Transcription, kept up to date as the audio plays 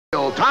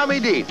Tommy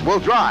Deeth will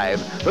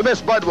drive the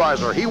Miss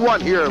Budweiser. He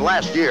won here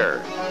last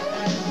year.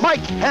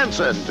 Mike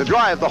Hansen to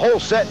drive the whole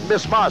set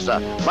Miss Mazda.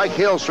 Mike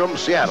hails from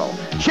Seattle.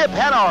 Chip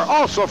Hanauer,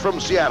 also from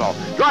Seattle,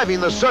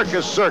 driving the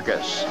Circus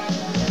Circus.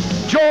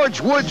 George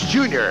Woods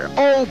Jr.,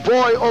 Oh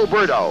Boy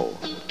Oberto.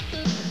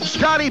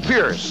 Scotty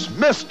Pierce,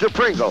 Mr.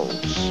 Pringles.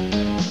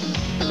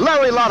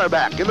 Larry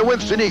Lauterbach in the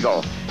Winston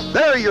Eagle.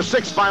 There are your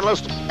 6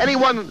 finalists.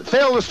 Anyone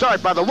failed to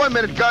start by the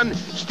 1-minute gun,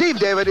 Steve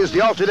David is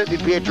the alternate in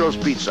Pietro's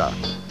Pizza.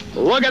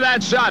 Look at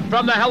that shot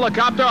from the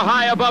helicopter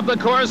high above the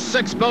course.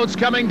 6 boats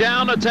coming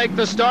down to take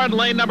the start.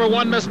 Lane number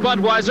 1, Miss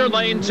Budweiser.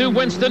 Lane 2,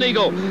 Winston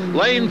Eagle.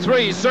 Lane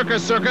 3,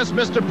 Circus Circus,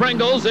 Mr.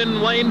 Pringles. In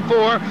lane 4,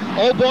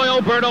 Oh Boy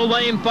Oberto.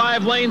 Lane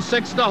 5, lane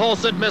 6, the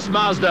Hulset Miss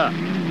Mazda.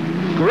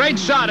 Great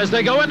shot as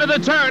they go into the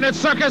turn. It's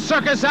Circus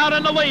Circus out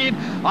in the lead.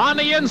 On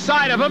the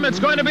inside of him, it's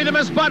going to be the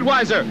Miss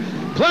Budweiser.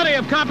 Plenty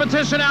of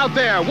competition out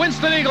there.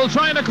 Winston Eagle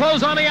trying to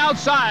close on the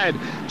outside.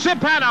 Chip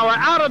Hanauer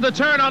out of the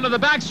turn onto the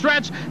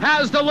backstretch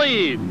has the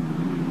lead.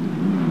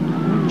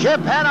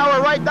 Chip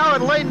Hanauer right now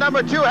in lane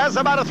number 2 has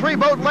about a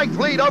 3-boat length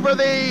lead over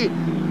the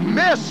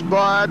Miss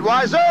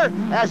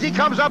Budweiser as he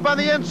comes up on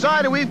the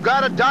inside, and we've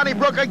got a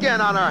Donnybrook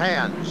again on our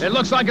hands. It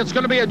looks like it's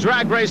going to be a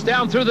drag race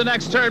down through the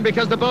next turn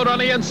because the boat on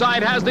the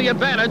inside has the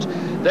advantage.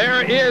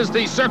 There is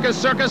the Circus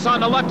Circus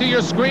on the left of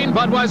your screen,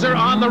 Budweiser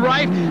on the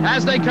right.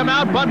 As they come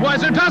out,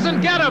 Budweiser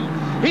doesn't get him.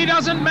 He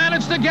doesn't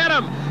manage to get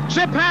him.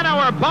 Chip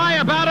Hanauer by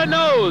about a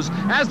nose.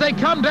 As they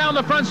come down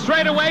the front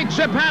straightaway,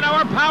 Chip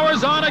Hanauer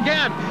powers on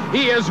again.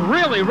 He is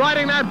really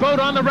riding that boat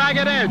on the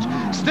ragged edge.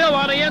 Still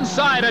on the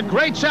inside, a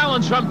great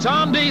challenge from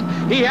Tom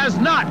Deeth. He has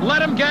not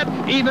let him get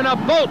even a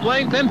boat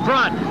length in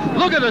front.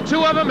 Look at the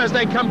 2 of them as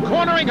they come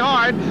cornering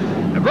hard.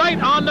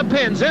 Right on the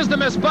pins. Here's the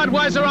Miss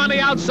Budweiser on the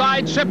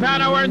outside. Chip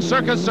Hanauer and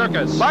Circus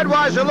Circus.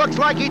 Budweiser looks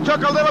like he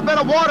took a little bit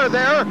of water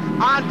there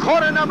on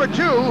corner number 2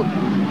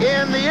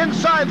 in the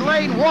inside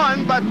lane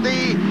 1, but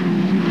the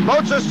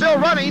boats are still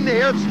running.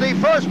 It's the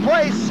first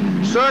place,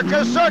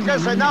 Circus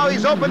Circus, and now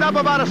he's opened up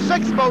about a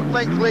 6-boat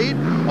length lead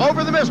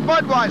over the Miss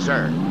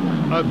Budweiser.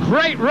 A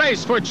great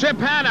race for Chip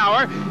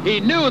Hanauer. He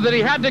knew that he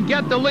had to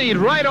get the lead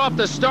right off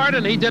the start,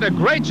 and he did a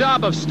great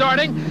job of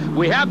starting.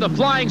 We have the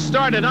flying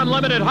start at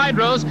Unlimited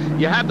Hydros.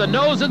 You have the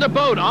nose of the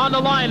boat on the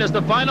line as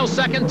the final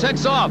second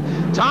ticks off.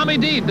 Tommy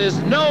Deeth is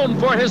known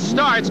for his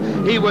starts.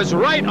 He was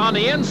right on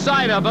the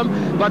inside of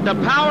him, but the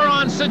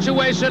power-on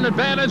situation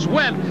advantage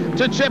went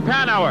to Chip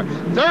Hanauer.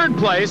 Third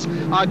place,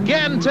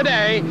 again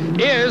today,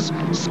 is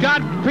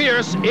Scott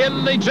Pierce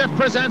in the Jiff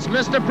Presents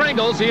Mr.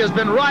 Pringles. He has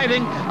been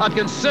riding a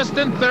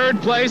consistent third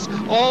place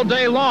all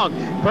day long,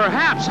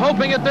 perhaps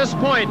hoping at this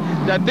point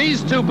that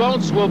these 2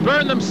 boats will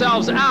burn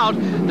themselves out,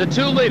 the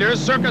 2 leaders,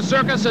 Circus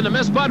Circus and the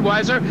Miss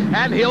Budweiser,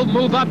 and he'll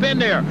move up in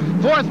there.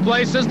 Fourth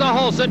place is the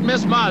Hulset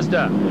Miss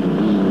Mazda.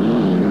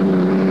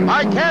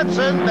 Mike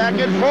Hansen back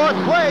in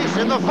 4th place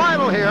in the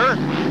final here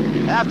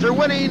after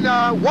winning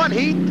 1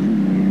 heat,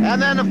 and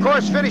then, of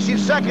course, finishing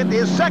second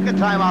his second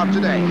time out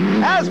today.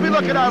 As we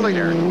look at our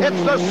leader, it's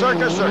the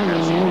Circus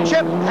Circus,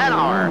 Chip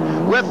Hanauer,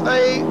 with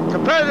a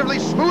comparatively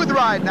smooth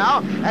ride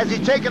now as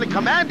he's taking a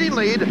commanding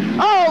lead.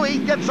 Oh, he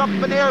gets up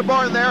in the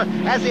airborne there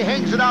as he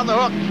hangs it on the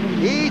hook.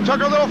 He took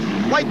a little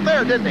flight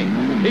there, didn't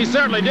he? He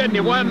certainly did, and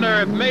you wonder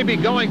if maybe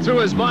going through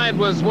his mind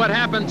was what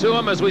happened to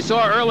him, as we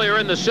saw earlier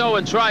in the show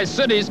in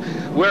Tri-Cities,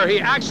 where he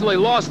actually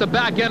lost the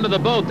back end of the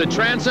boat. The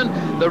transom,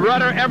 the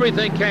rudder,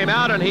 everything came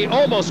out, and he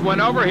almost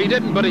went over. He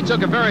didn't, but he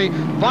took a very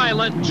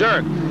violent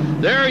jerk.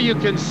 There you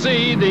can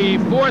see the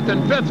 4th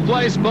and 5th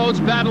place boats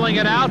battling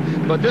it out,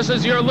 but this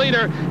is your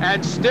leader,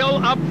 and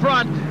still up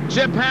front,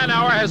 Chip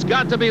Hanauer has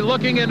got to be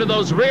looking into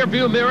those rear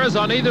view mirrors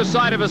on either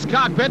side of his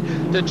cockpit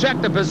to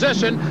check the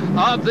position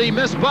of the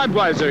Miss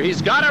Budweiser.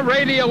 He's got a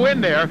radio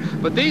in there,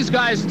 but these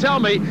guys tell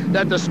me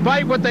that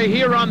despite what they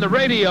hear on the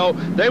radio,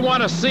 they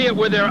want to see it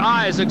with their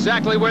eyes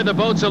exactly where the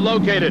boats are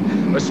located,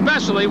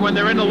 especially when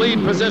they're in the lead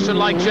position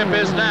like Chip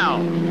is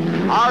now.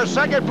 Our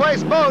 2nd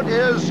place boat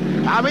is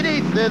Tommy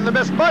Deeth in the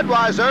Miss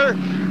Budweiser,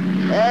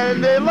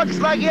 and it looks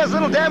like he has a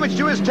little damage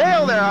to his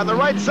tail there on the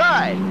right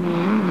side.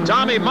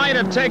 Tommy might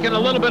have taken a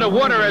little bit of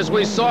water, as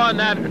we saw in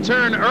that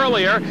turn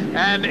earlier,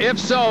 and if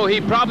so,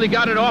 he probably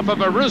got it off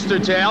of a rooster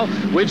tail.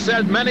 We've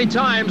said many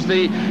times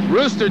the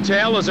rooster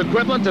tail is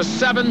equivalent to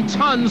 7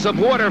 tons of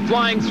water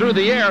flying through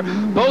the air.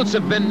 Boats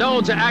have been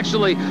known to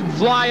actually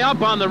fly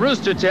up on the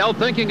rooster tail,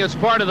 thinking it's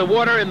part of the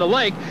water in the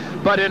lake,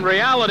 but in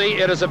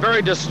reality, it is a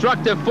very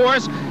destructive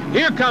force.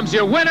 Here comes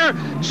your winner,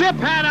 Chip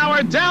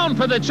Hanauer, down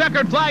for the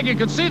checkered flag. You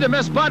can see the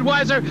Miss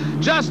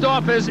Budweiser just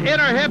off his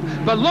inner hip,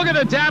 but look at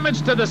the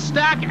damage to the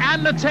stack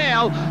and the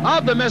tail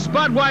of the Miss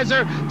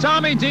Budweiser.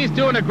 Tommy Deeth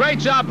doing a great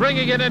job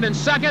bringing it in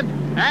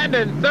 2nd. And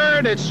in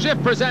 3rd, it's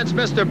Jiff Presents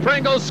Mr.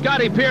 Pringles.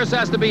 Scotty Pierce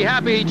has to be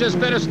happy he just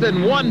finished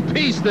in 1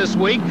 piece this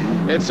week.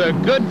 It's a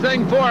good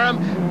thing for him.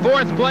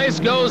 4th place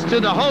goes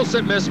to the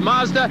Hulset Miss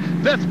Mazda.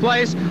 5th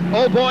place,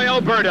 Oh Boy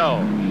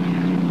Oberto.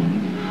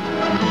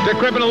 Dick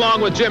Crippen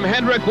along with Jim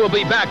Hendrick will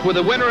be back with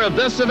the winner of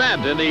this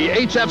event in the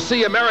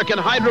HFC American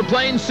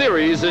Hydroplane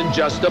Series in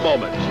just a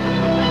moment.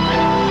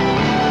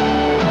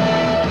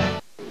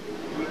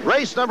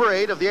 Race number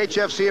 8 of the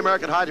HFC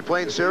American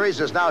Hydroplane Series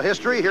is now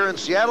history here in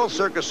Seattle.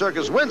 Circus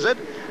Circus wins it,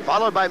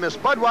 followed by Miss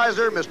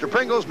Budweiser, Mr.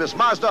 Pringles, Miss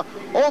Mazda,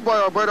 Old Boy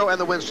Alberto, and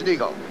the Winston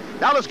Eagle.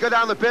 Now let's go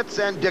down the pits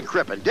and Dick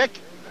Crippen. Dick?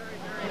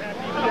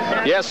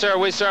 Yes, sir,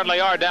 we certainly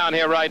are down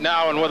here right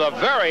now, and with a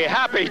very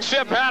happy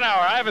Chip Hanauer.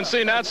 I haven't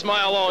seen that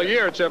smile all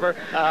year, Chipper.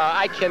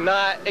 I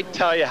cannot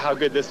tell you how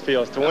good this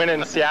feels to win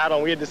in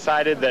Seattle. We had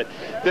decided that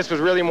this was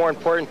really more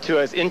important to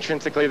us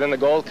intrinsically than the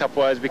Gold Cup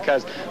was,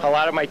 because a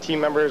lot of my team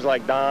members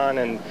like Don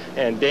and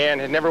Dan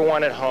had never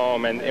won at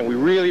home, and we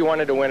really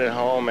wanted to win at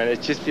home, and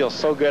it just feels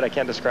so good. I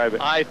can't describe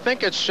it. I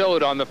think it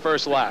showed on the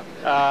first lap.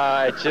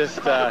 I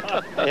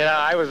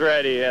was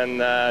ready, and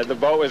the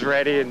boat was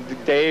ready,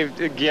 and Dave,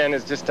 again,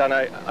 has just done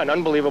an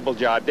unbelievable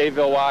job. Dave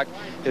Villwock,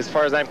 as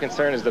far as I'm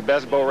concerned, is the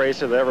best boat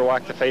racer that ever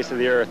walked the face of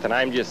the earth, and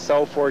I'm just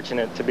so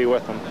fortunate to be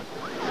with him.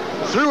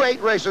 Through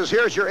 8 races,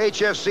 here's your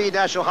HFC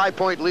National High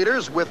Point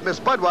leaders, with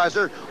Miss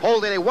Budweiser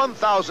holding a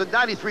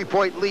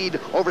 1,093-point lead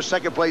over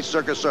second place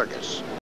Circus Circus.